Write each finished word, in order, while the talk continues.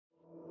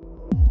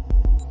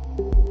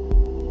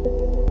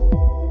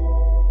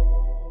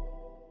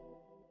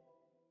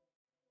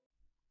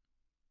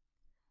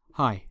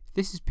Hi,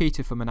 this is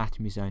Peter from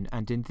Anatomy Zone,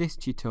 and in this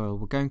tutorial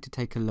we're going to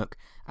take a look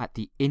at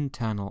the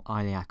internal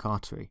iliac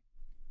artery.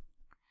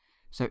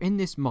 So in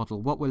this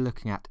model what we're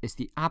looking at is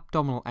the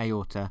abdominal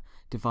aorta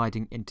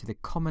dividing into the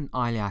common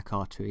iliac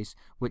arteries,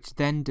 which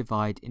then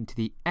divide into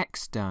the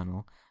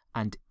external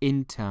and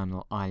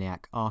internal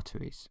iliac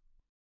arteries.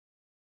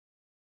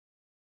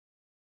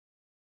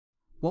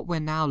 What we're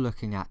now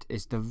looking at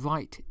is the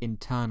right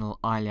internal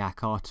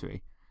iliac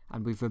artery,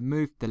 and we've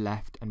removed the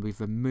left and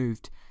we've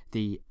removed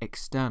the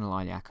external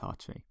iliac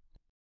artery.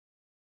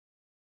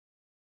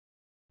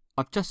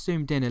 I've just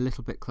zoomed in a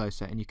little bit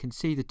closer and you can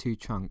see the two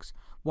trunks.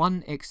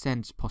 One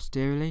extends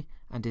posteriorly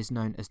and is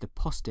known as the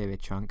posterior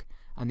trunk,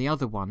 and the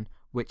other one,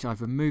 which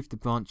I've removed the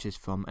branches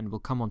from and will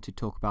come on to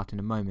talk about in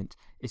a moment,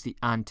 is the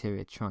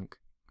anterior trunk.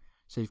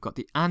 So you've got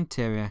the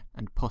anterior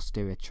and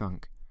posterior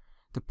trunk.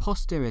 The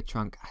posterior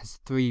trunk has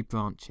three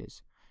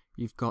branches.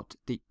 You've got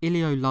the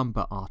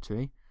iliolumbar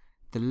artery,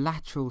 the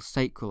lateral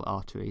sacral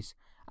arteries,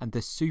 and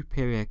the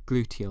superior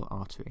gluteal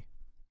artery.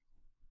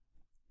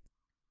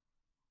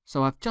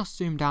 So I've just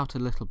zoomed out a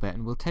little bit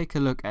and we'll take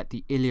a look at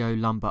the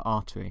iliolumbar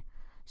artery.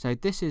 So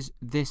this is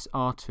this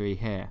artery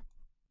here.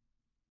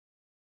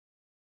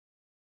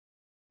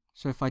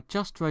 So if I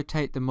just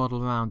rotate the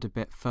model around a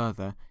bit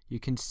further, you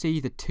can see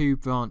the two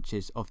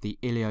branches of the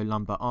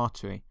iliolumbar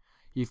artery.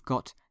 You've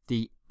got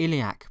the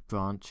iliac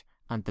branch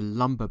and the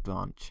lumbar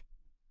branch.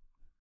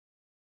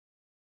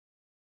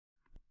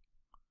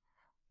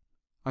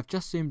 I've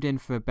just zoomed in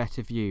for a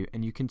better view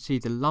and you can see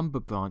the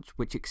lumbar branch,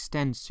 which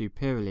extends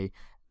superiorly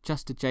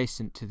just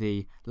adjacent to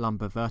the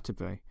lumbar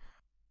vertebrae.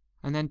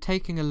 And then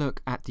taking a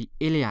look at the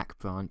iliac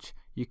branch,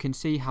 you can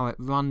see how it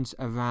runs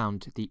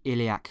around the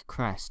iliac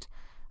crest,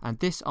 and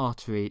this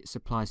artery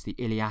supplies the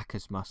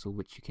iliacus muscle,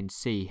 which you can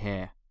see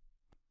here.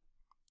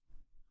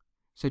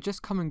 So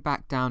just coming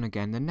back down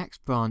again, the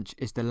next branch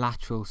is the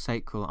lateral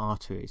sacral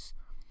arteries.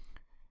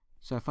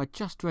 So if I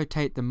just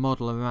rotate the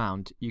model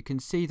around, you can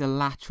see the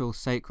lateral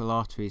sacral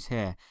arteries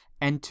here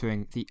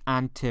entering the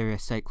anterior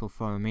sacral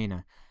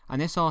foramina,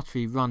 and this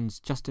artery runs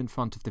just in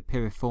front of the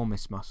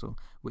piriformis muscle,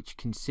 which you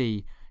can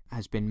see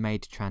has been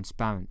made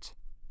transparent.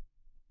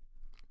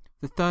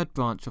 The third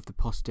branch of the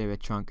posterior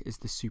trunk is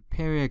the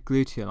superior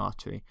gluteal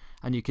artery,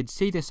 and you can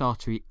see this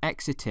artery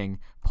exiting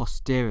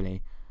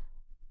posteriorly.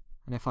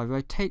 And if I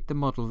rotate the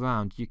model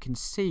round, you can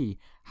see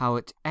how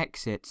it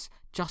exits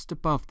just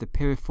above the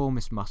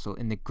piriformis muscle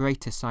in the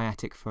greater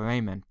sciatic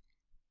foramen.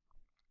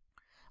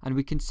 And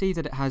we can see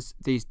that it has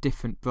these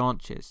different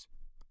branches.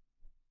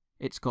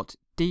 It's got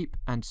deep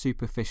and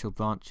superficial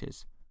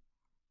branches.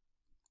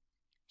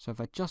 So if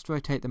I just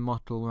rotate the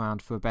model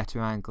around for a better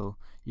angle,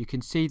 you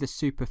can see the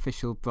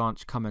superficial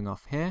branch coming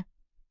off here.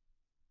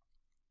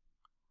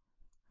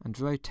 And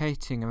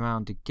rotating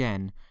around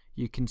again,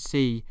 you can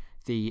see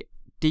the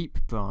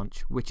deep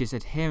branch, which is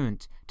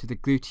adherent to the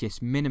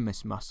gluteus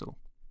minimus muscle.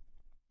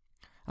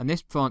 And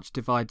this branch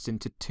divides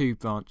into two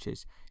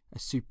branches, a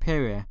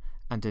superior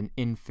and an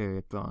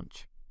inferior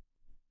branch.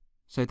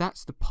 So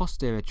that's the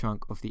posterior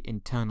trunk of the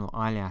internal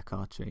iliac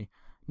artery.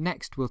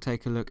 Next we'll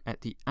take a look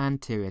at the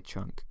anterior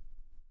trunk.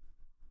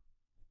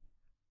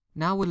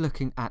 Now we're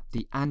looking at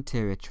the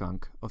anterior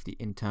trunk of the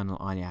internal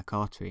iliac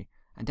artery,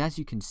 and as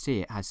you can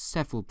see it has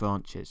several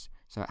branches,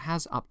 so it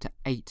has up to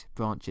 8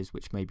 branches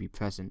which may be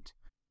present.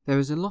 There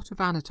is a lot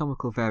of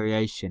anatomical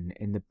variation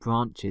in the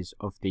branches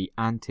of the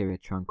anterior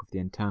trunk of the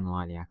internal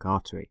iliac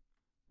artery,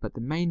 but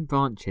the main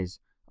branches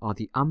are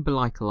the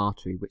umbilical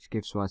artery, which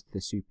gives rise to the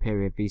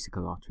superior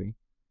vesical artery,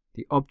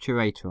 the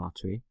obturator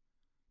artery,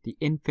 the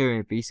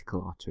inferior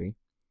vesical artery,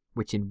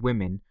 which in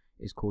women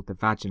is called the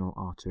vaginal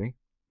artery,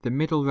 the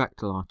middle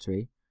rectal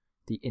artery,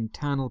 the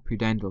internal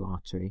pudendal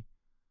artery,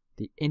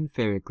 the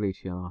inferior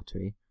gluteal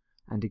artery,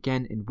 and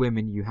again in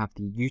women you have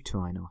the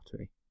uterine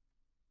artery.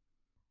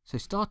 So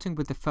starting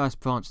with the first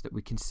branch that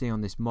we can see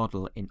on this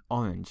model in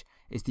orange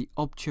is the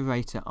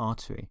obturator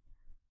artery,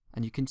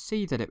 and you can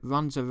see that it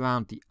runs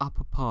around the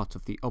upper part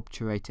of the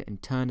obturator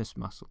internus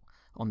muscle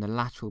on the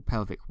lateral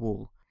pelvic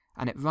wall,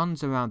 and it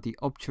runs around the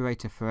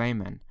obturator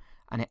foramen,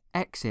 and it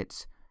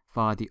exits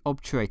via the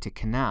obturator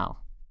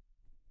canal.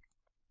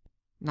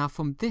 Now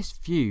from this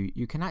view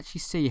you can actually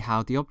see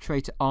how the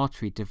obturator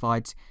artery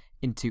divides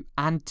into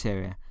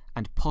anterior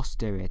and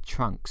posterior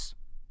trunks.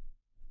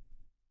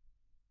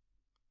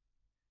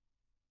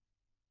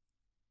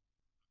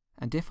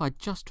 And if I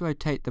just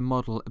rotate the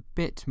model a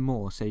bit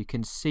more so you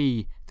can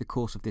see the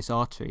course of this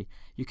artery,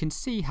 you can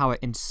see how it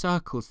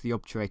encircles the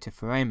obturator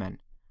foramen.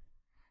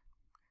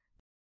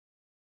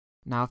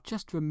 Now I've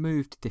just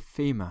removed the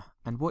femur,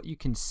 and what you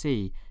can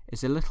see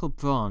is a little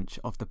branch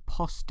of the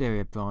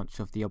posterior branch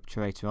of the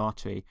obturator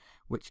artery,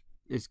 which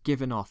is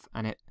given off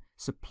and it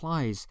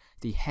supplies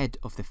the head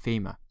of the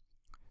femur.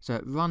 So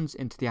it runs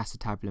into the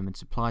acetabulum and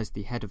supplies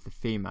the head of the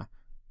femur.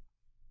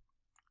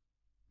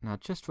 Now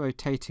just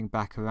rotating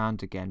back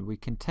around again, we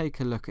can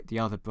take a look at the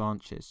other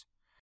branches.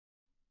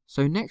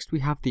 So next we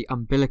have the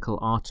umbilical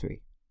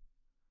artery.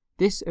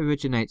 This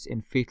originates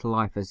in fetal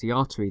life as the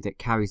artery that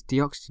carries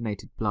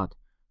deoxygenated blood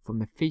from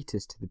the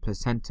fetus to the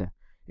placenta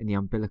in the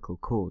umbilical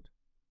cord.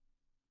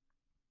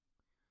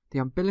 The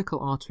umbilical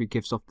artery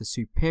gives off the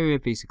superior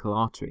vesical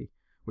artery,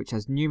 which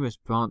has numerous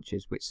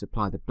branches which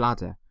supply the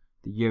bladder,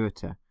 the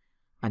ureter,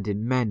 and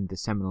in men the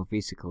seminal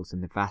vesicles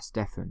and the vas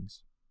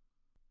deferens.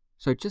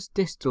 So just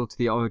distal to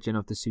the origin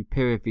of the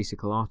superior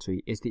vesical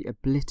artery is the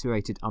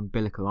obliterated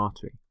umbilical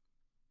artery.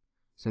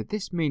 So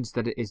this means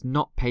that it is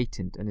not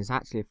patent and is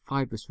actually a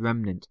fibrous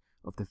remnant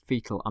of the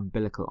fetal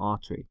umbilical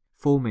artery,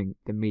 forming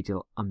the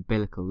medial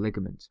umbilical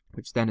ligament,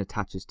 which then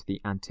attaches to the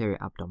anterior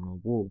abdominal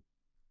wall.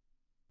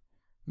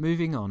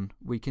 Moving on,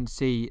 we can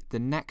see the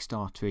next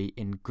artery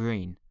in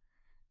green.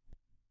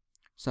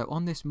 So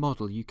on this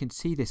model you can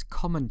see this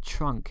common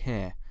trunk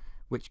here,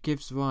 which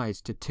gives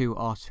rise to two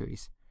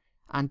arteries.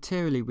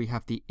 Anteriorly we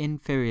have the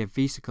inferior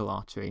vesical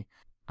artery,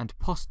 and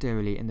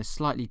posteriorly, in the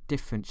slightly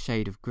different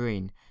shade of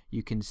green,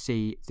 you can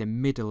see the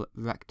middle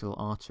rectal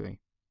artery.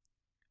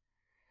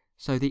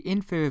 So the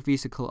inferior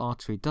vesical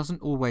artery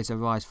doesn't always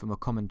arise from a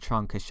common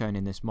trunk as shown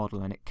in this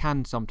model, and it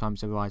can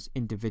sometimes arise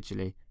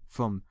individually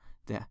from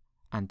the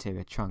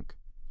anterior trunk.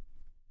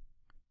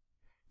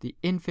 The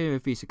inferior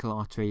vesical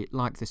artery,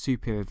 like the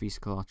superior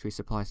vesical artery,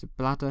 supplies the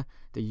bladder,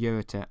 the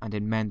ureter, and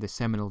in men the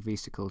seminal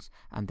vesicles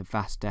and the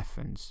vas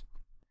deferens.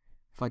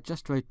 If I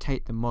just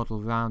rotate the model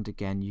round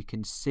again, you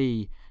can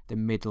see the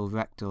middle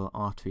rectal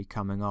artery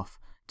coming off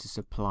to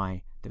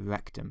supply the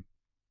rectum.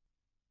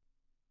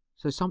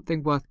 So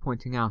something worth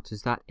pointing out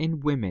is that in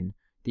women,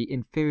 the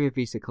inferior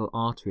vesical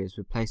artery is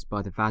replaced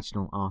by the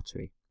vaginal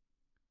artery.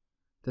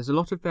 There's a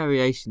lot of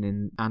variation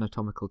in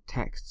anatomical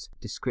texts'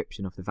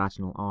 description of the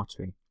vaginal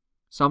artery.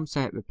 Some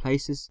say it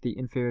replaces the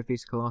inferior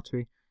vesical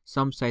artery,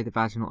 some say the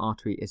vaginal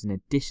artery is an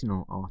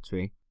additional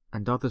artery,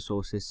 and other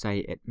sources say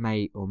it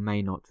may or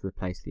may not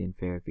replace the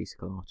inferior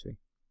vesical artery.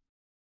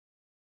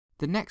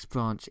 The next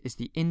branch is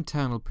the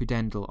internal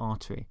pudendal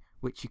artery,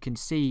 which you can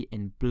see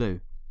in blue,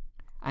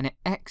 and it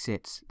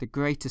exits the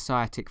greater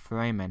sciatic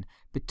foramen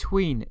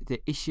between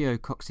the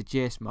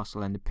ischio-coccygeus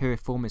muscle and the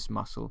piriformis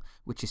muscle,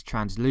 which is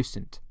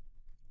translucent.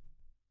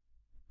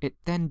 It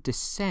then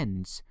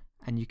descends,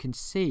 and you can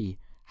see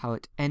how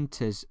it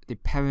enters the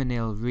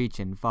perineal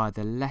region via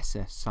the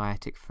lesser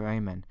sciatic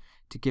foramen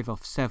to give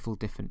off several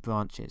different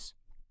branches.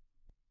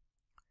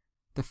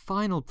 The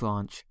final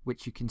branch,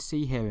 which you can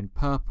see here in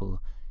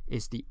purple,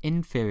 is the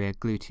inferior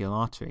gluteal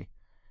artery,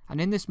 and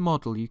in this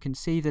model you can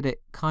see that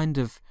it kind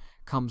of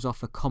comes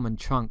off a common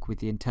trunk with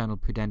the internal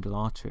pudendal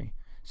artery,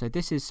 so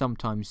this is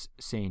sometimes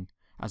seen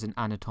as an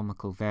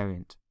anatomical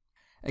variant.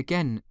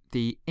 Again,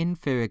 the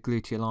inferior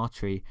gluteal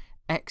artery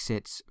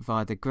exits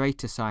via the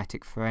greater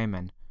sciatic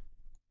foramen,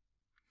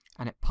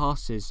 and it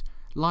passes,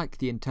 like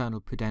the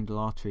internal pudendal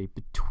artery,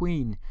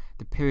 between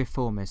the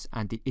piriformis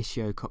and the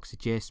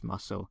ischio-coccygeus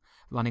muscle,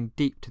 running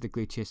deep to the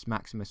gluteus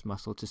maximus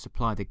muscle to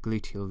supply the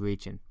gluteal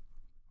region.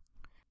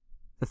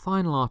 The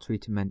final artery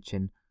to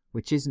mention,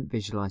 which isn't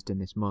visualized in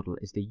this model,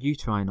 is the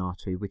uterine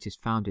artery, which is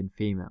found in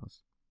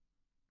females.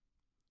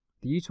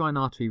 The uterine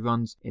artery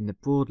runs in the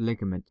broad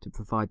ligament to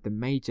provide the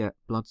major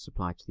blood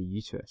supply to the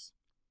uterus,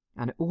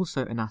 and it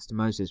also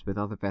anastomoses with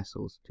other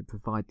vessels to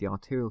provide the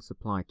arterial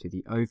supply to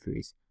the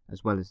ovaries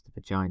as well as the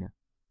vagina.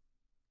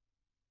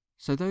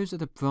 So those are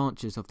the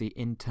branches of the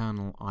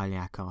internal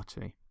iliac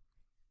artery.